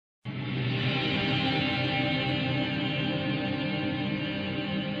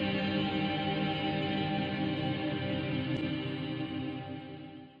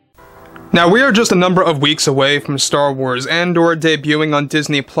Now, we are just a number of weeks away from Star Wars Andor debuting on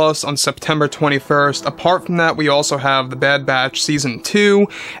Disney Plus on September 21st. Apart from that, we also have The Bad Batch Season 2,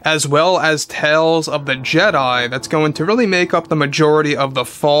 as well as Tales of the Jedi, that's going to really make up the majority of the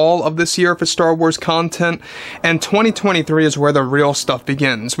fall of this year for Star Wars content, and 2023 is where the real stuff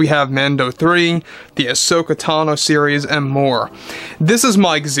begins. We have Mando 3, the Ahsoka Tano series, and more. This is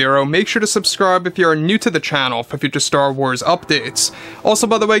Mike Zero. Make sure to subscribe if you're new to the channel for future Star Wars updates. Also,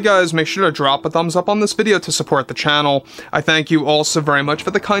 by the way, guys, make sure to drop a thumbs up on this video to support the channel. I thank you all so very much for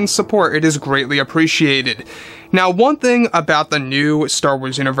the kind support. It is greatly appreciated. Now, one thing about the new Star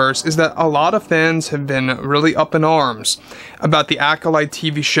Wars universe is that a lot of fans have been really up in arms about the Acolyte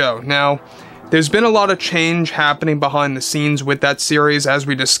TV show. Now, there's been a lot of change happening behind the scenes with that series, as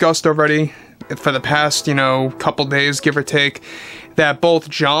we discussed already for the past, couple days, give or take, that both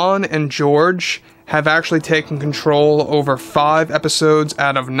John and George have actually taken control over 5 episodes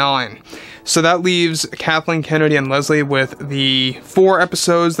out of 9. So that leaves Kathleen, Kennedy, and Leslie with the 4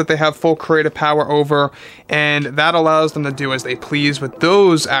 episodes that they have full creative power over, and that allows them to do as they please with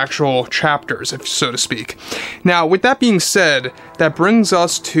those actual chapters, if so to speak. Now, with that being said, that brings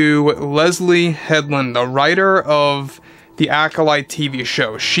us to Leslye Headland, the writer of the Acolyte TV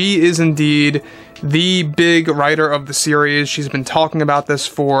show. She is indeed the big writer of the series. She's been talking about this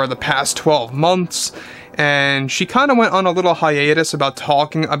for the past 12 months, and she kind of went on a little hiatus about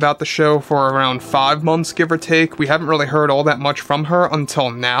talking about the show for around 5 months, give or take. We haven't really heard all that much from her until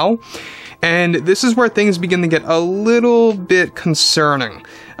now, and this is where things begin to get a little bit concerning,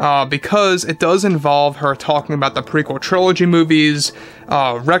 because it does involve her talking about the Prequel Trilogy movies,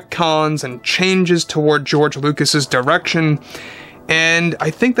 retcons, and changes toward George Lucas's direction, and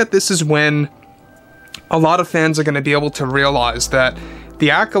I think that this is when a lot of fans are going to be able to realize that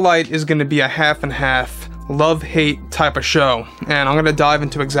The Acolyte is going to be a half and half, love-hate type of show, and I'm going to dive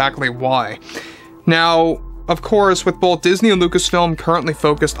into exactly why. Now, of course, with both Disney and Lucasfilm currently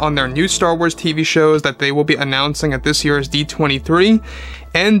focused on their new Star Wars TV shows that they will be announcing at this year's D23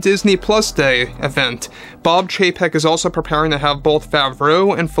 and Disney Plus Day event, Bob Chapek is also preparing to have both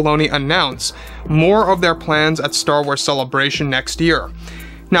Favreau and Filoni announce more of their plans at Star Wars Celebration next year.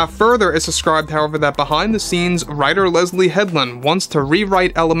 Now, further, it's described, however, that behind the scenes, writer Leslye Headland wants to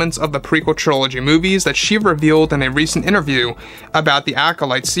rewrite elements of the Prequel Trilogy movies that she revealed in a recent interview about the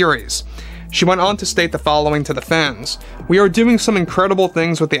Acolyte series. She went on to state the following to the fans: "We are doing some incredible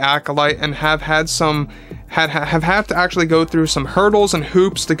things with the Acolyte and have had to actually go through some hurdles and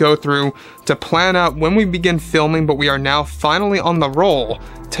hoops to go through to plan out when we begin filming, but we are now finally on the roll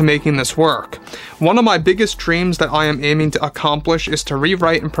to making this work. One of my biggest dreams that I am aiming to accomplish is to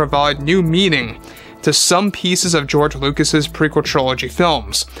rewrite and provide new meaning to some pieces of George Lucas's Prequel Trilogy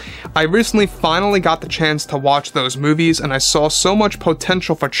films. I recently finally got the chance to watch those movies, and I saw so much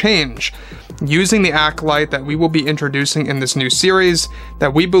potential for change using the Acolyte that we will be introducing in this new series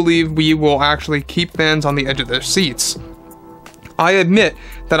that we believe we will actually keep fans on the edge of their seats. I admit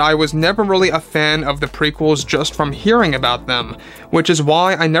that I was never really a fan of the prequels just from hearing about them, which is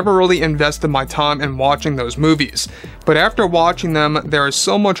why I never really invested my time in watching those movies. But after watching them, there is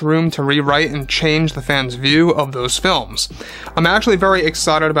so much room to rewrite and change the fans' view of those films. I'm actually very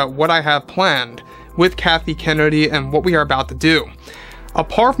excited about what I have planned with Kathy Kennedy and what we are about to do."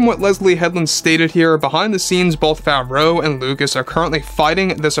 Apart from what Leslye Headland stated here, behind the scenes both Favreau and Lucas are currently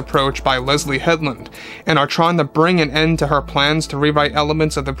fighting this approach by Leslye Headland, and are trying to bring an end to her plans to rewrite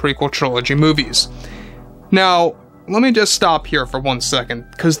elements of the Prequel Trilogy movies. Now, let me just stop here for 1 second,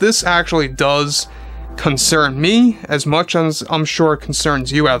 because this actually does concern me as much as I'm sure it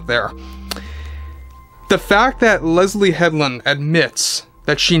concerns you out there. The fact that Leslye Headland admits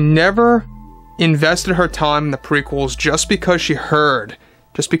that she never invested her time in the prequels just because she heard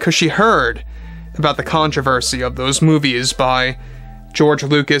about the controversy of those movies by George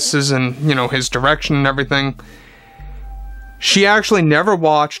Lucas's and, his direction and everything. She actually never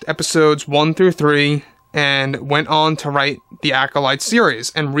watched episodes 1 through 3 and went on to write the Acolyte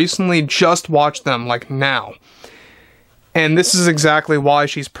series, and recently just watched them, like now. And this is exactly why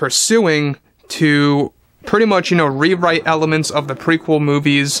she's pursuing to pretty much, rewrite elements of the prequel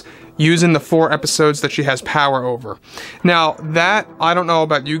movies using the 4 episodes that she has power over. Now, that, I don't know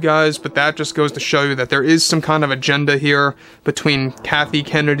about you guys, but that just goes to show you that there is some kind of agenda here between Kathy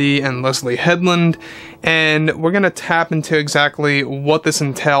Kennedy and Leslye Headland, and we're going to tap into exactly what this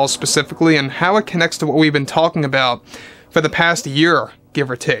entails specifically and how it connects to what we've been talking about for the past year, give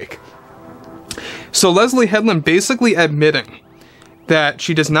or take. So Leslye Headland basically admitting that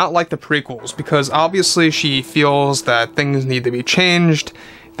she does not like the prequels because obviously she feels that things need to be changed,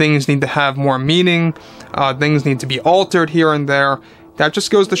 things need to have more meaning, things need to be altered here and there, That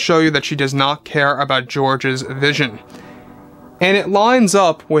just goes to show you that she does not care about George's vision. And it lines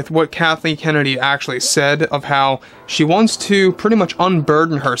up with what Kathleen Kennedy actually said of how she wants to pretty much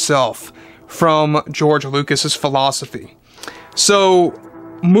unburden herself from George Lucas's philosophy. So,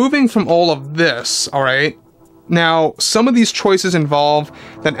 moving from all of this, alright, now, some of these choices involve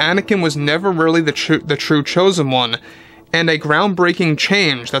that Anakin was never really the true chosen one, and a groundbreaking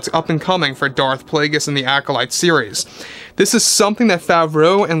change that's up and coming for Darth Plagueis in the Acolyte series. This is something that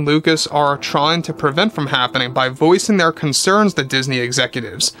Favreau and Lucas are trying to prevent from happening by voicing their concerns to Disney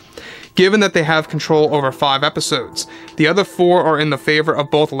executives, given that they have control over 5 episodes. The other 4 are in the favor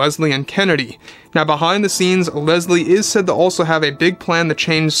of both Leslye and Kennedy. Now, behind the scenes, Leslye is said to also have a big plan to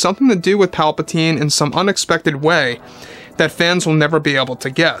change something to do with Palpatine in some unexpected way that fans will never be able to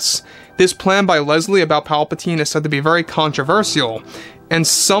guess. This plan by Leslye about Palpatine is said to be very controversial, and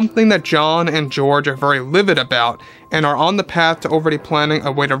something that John and George are very livid about, and are on the path to already planning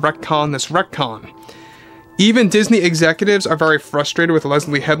a way to retcon this retcon. Even Disney executives are very frustrated with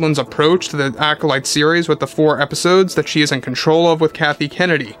Leslye Headland's approach to the Acolyte series with the 4 episodes that she is in control of with Kathleen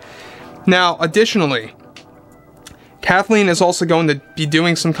Kennedy. Now, additionally, Kathleen is also going to be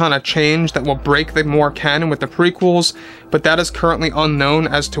doing some kind of change that will break the more canon with the prequels, but that is currently unknown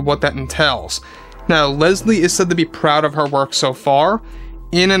as to what that entails. Now, Leslye is said to be proud of her work so far,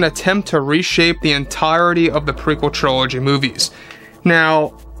 in an attempt to reshape the entirety of the Prequel Trilogy movies.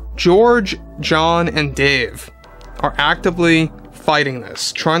 Now, George, John, and Dave are actively fighting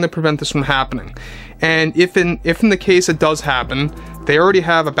this, trying to prevent this from happening. And if in the case it does happen, they already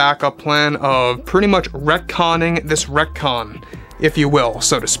have a backup plan of pretty much retconning this retcon, if you will,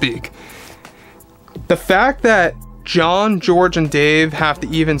 so to speak. The fact that John, George, and Dave have to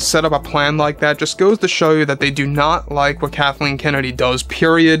even set up a plan like that just goes to show you that they do not like what Kathleen Kennedy does,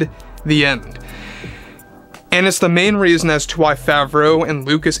 period, the end. And it's the main reason as to why Favreau and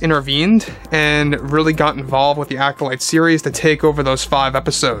Lucas intervened and really got involved with the Acolyte series to take over those 5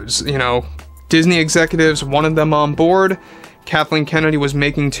 episodes. You know, Disney executives wanted them on board. Kathleen Kennedy was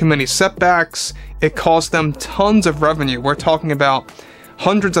making too many setbacks. It cost them tons of revenue. We're talking about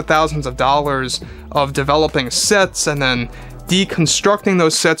hundreds of thousands of dollars of developing sets and then deconstructing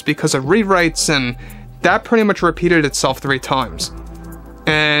those sets because of rewrites, and that pretty much repeated itself 3 times.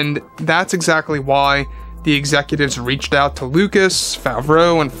 And that's exactly why the executives reached out to Lucas,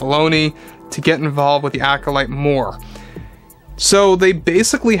 Favreau, and Filoni to get involved with the Acolyte more. So they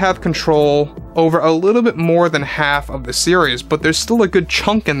basically have control over a little bit more than half of the series, but there's still a good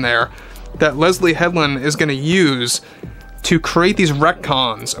chunk in there that Leslye Headland is going to use to create these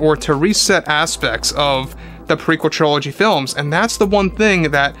retcons or to reset aspects of the Prequel Trilogy films, and that's the one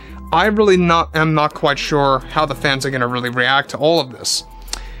thing that I really am not quite sure how the fans are going to really react to all of this.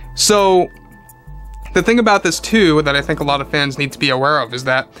 So the thing about this too that I think a lot of fans need to be aware of is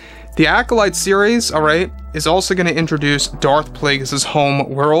that the Acolyte series, alright, is also going to introduce Darth Plagueis' home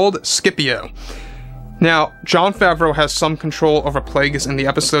world, Scipio. Now, Jon Favreau has some control over Plagueis in the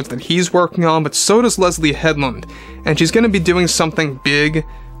episodes that he's working on, but so does Leslye Headland, and she's going to be doing something big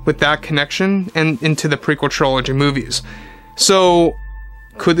with that connection and into the Prequel Trilogy movies. So,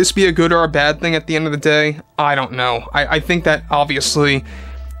 could this be a good or a bad thing at the end of the day? I don't know. I think that obviously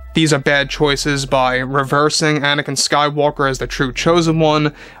these are bad choices by reversing Anakin Skywalker as the true chosen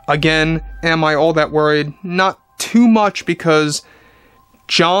one. Again, am I all that worried? Not too much, because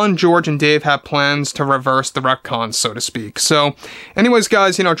John, George, and Dave have plans to reverse the retcons, so to speak. So, anyways,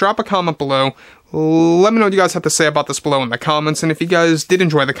 guys, drop a comment below. Let me know what you guys have to say about this below in the comments, and if you guys did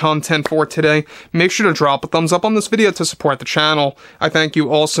enjoy the content for today, make sure to drop a thumbs up on this video to support the channel. I thank you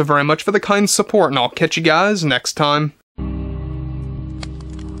all so very much for the kind support, and I'll catch you guys next time.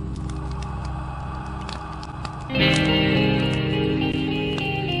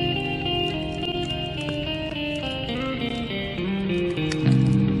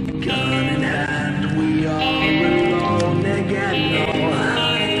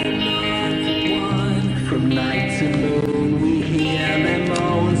 From night to moon,